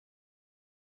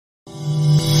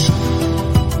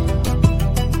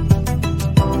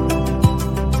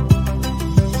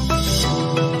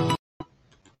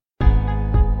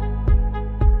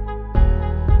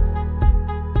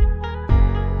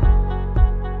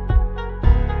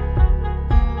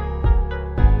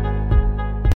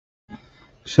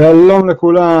שלום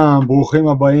לכולם, ברוכים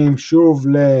הבאים שוב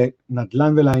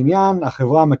לנדל"ן ולעניין,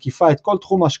 החברה המקיפה את כל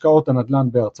תחום השקעות הנדל"ן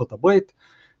בארצות הברית.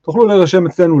 תוכלו להירשם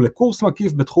אצלנו לקורס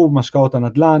מקיף בתחום השקעות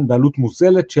הנדל"ן בעלות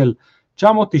מוזלת של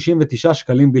 999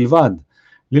 שקלים בלבד.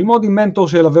 ללמוד עם מנטור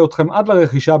שילווה אתכם עד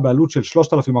לרכישה בעלות של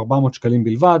 3,400 שקלים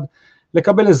בלבד,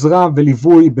 לקבל עזרה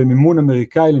וליווי במימון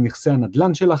אמריקאי לנכסי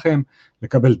הנדל"ן שלכם,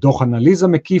 לקבל דוח אנליזה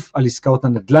מקיף על עסקאות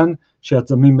הנדל"ן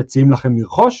שיזמים מציעים לכם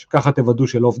לרכוש, ככה תוודאו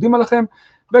שלא עובדים עליכם,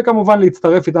 וכמובן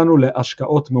להצטרף איתנו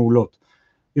להשקעות מעולות.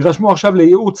 יירשמו עכשיו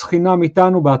לייעוץ חינם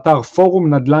איתנו באתר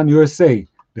פורום נדל"ן USA,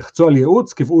 לחצו על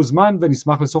ייעוץ, קבעו זמן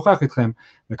ונשמח לשוחח איתכם,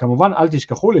 וכמובן אל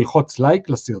תשכחו ללחוץ לייק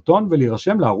לסרטון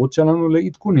ולהירשם לערוץ שלנו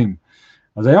לעדכונים.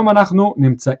 אז היום אנחנו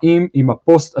נמצאים עם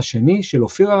הפוסט השני של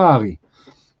אופיר הררי.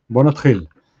 בואו נתחיל.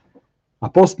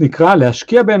 הפוסט נקרא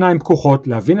להשקיע בעניים פקוחות,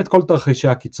 להבין את כל תרחישי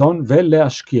הקיצון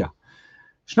ולהשקיע.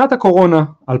 שנת הקורונה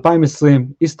 2020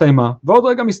 הסתיימה, ועוד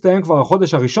רגע מסתיים כבר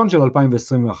החודש הראשון של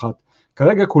 2021.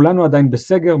 כרגע כולנו עדיין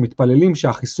בסגר, מתפללים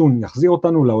שהחיסון יחזיר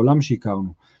אותנו לעולם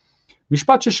שהכרנו.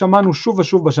 משפט ששמענו שוב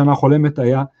ושוב בשנה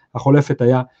החולפת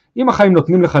היה, אם החיים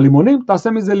נותנים לך לימונים,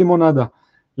 תעשה מזה לימונדה.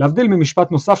 להבדיל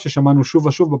ממשפט נוסף ששמענו שוב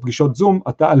ושוב בפגישות זום,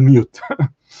 אתה על מיוט.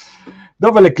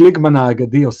 דובל קליגמן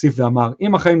האגדי הוסיף ואמר,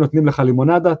 אם החיים נותנים לך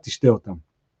לימונדה, תשתה אותם.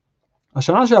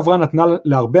 השנה שעברה נתנה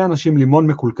להרבה אנשים לימון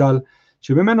מקולקל,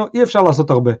 שממנו אי אפשר לעשות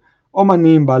הרבה.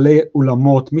 אומנים, בעלי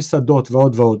אולמות, מסעדות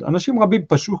ועוד ועוד. אנשים רבים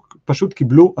פשוט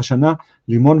קיבלו השנה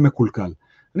לימון מקולקל.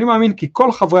 אני מאמין כי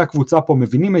כל חברי הקבוצה פה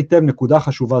מבינים היטב נקודה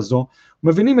חשובה זו,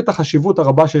 ומבינים את החשיבות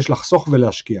הרבה שיש לחסוך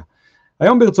ולהשקיע.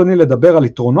 היום ברצוני לדבר על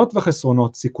יתרונות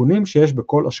וחסרונות, סיכונים שיש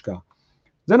בכל השקעה.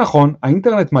 זה נכון,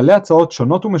 האינטרנט מלא הצעות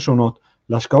שונות ומשונות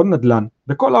להשקעות נדל"ן.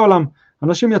 בכל העולם,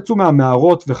 אנשים יצאו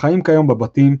מהמערות וחיים כיום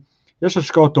בבתים, יש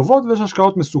השקעות טובות ויש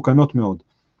השקעות מסוכנות מאוד.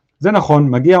 זה נכון,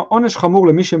 מגיע עונש חמור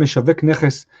למי שמשווק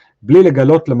נכס בלי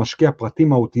לגלות למשקיע פרטים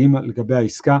מהותיים לגבי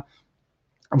העסקה,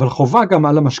 אבל חובה גם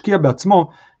על המשקיע בעצמו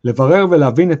לברר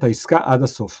ולהבין את העסקה עד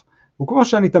הסוף. וכמו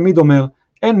שאני תמיד אומר,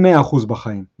 אין 100%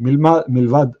 בחיים,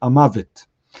 מלבד המוות.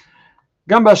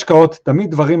 גם בהשקעות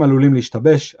תמיד דברים עלולים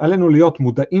להשתבש, עלינו להיות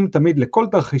מודעים תמיד לכל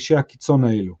תרחישי הקיצון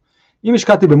האלו. אם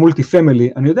השקעתי במולטי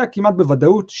פמילי, אני יודע כמעט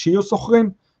בוודאות שיהיו סוחרים,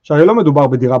 שהרי לא מדובר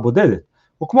בדירה בודדת.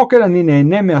 וכמו כן אני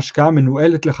נהנה מהשקעה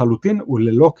מנוהלת לחלוטין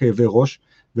וללא כאבי ראש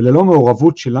וללא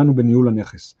מעורבות שלנו בניהול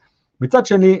הנכס. מצד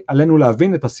שני עלינו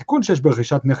להבין את הסיכון שיש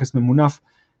ברכישת נכס ממונף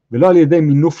ולא על ידי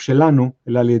מינוף שלנו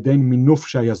אלא על ידי מינוף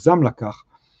שהיזם לקח.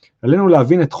 עלינו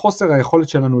להבין את חוסר היכולת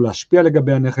שלנו להשפיע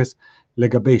לגבי הנכס,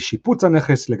 לגבי שיפוץ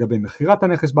הנכס, לגבי מחירת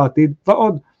הנכס בעתיד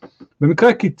ועוד.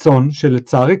 במקרה קיצון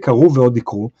שלצערי קרו ועוד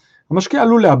יקרו, המשקיע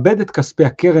עלול לאבד את כספי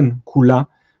הקרן כולה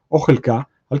או חלקה,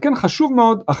 על כן חשוב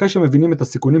מאוד, אחרי שמבינים את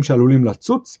הסיכונים שעלולים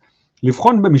לצוץ,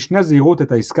 לבחון במשנה זהירות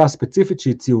את העסקה הספציפית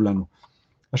שהציעו לנו.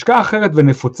 השקעה אחרת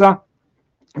ונפוצה,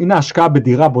 הנה השקעה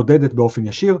בדירה בודדת באופן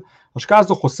ישיר, השקעה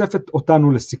הזו חושפת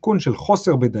אותנו לסיכון של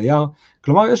חוסר בדייר,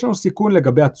 כלומר יש לנו סיכון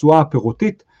לגבי התשואה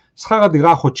הפירותית, שכר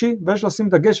הדירה החודשי, ויש לשים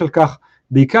דגש על כך,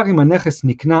 בעיקר אם הנכס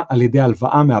נקנה על ידי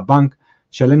הלוואה מהבנק,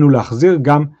 שעלינו להחזיר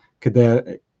גם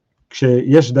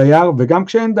כשיש דייר וגם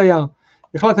כשאין דייר.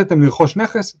 החלטתם לרכוש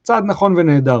נכס, צעד נכון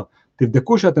ונהדר,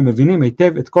 תבדקו שאתם מבינים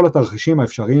היטב את כל התרחישים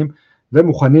האפשריים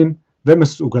ומוכנים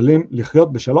ומסוגלים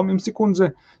לחיות בשלום עם סיכון זה,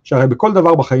 שהרי בכל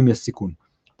דבר בחיים יש סיכון.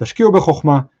 תשקיעו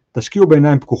בחוכמה, תשקיעו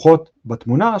בעיניים פקוחות,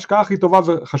 בתמונה ההשקעה הכי טובה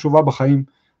וחשובה בחיים,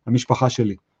 המשפחה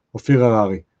שלי, אופיר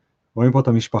הררי. רואים פה את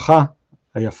המשפחה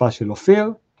היפה של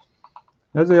אופיר,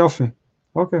 איזה יופי.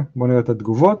 אוקיי, בואו נראה את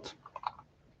התגובות.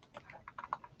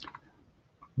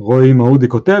 רועי מאודי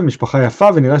כותב, משפחה יפה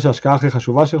ונראה שההשקעה הכי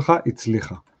חשובה שלך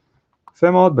הצליחה.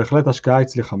 יפה מאוד, בהחלט ההשקעה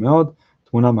הצליחה מאוד,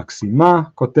 תמונה מקסימה,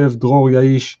 כותב דרור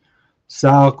יאיש,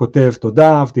 סער כותב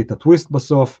תודה, אהבתי את הטוויסט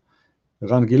בסוף,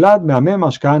 רן גלעד, מהמם,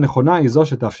 ההשקעה הנכונה היא זו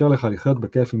שתאפשר לך לחיות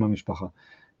בכיף עם המשפחה.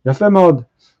 יפה מאוד,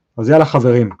 אז יאללה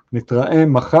חברים, נתראה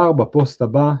מחר בפוסט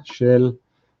הבא של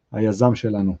היזם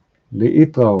שלנו,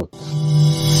 להתראות.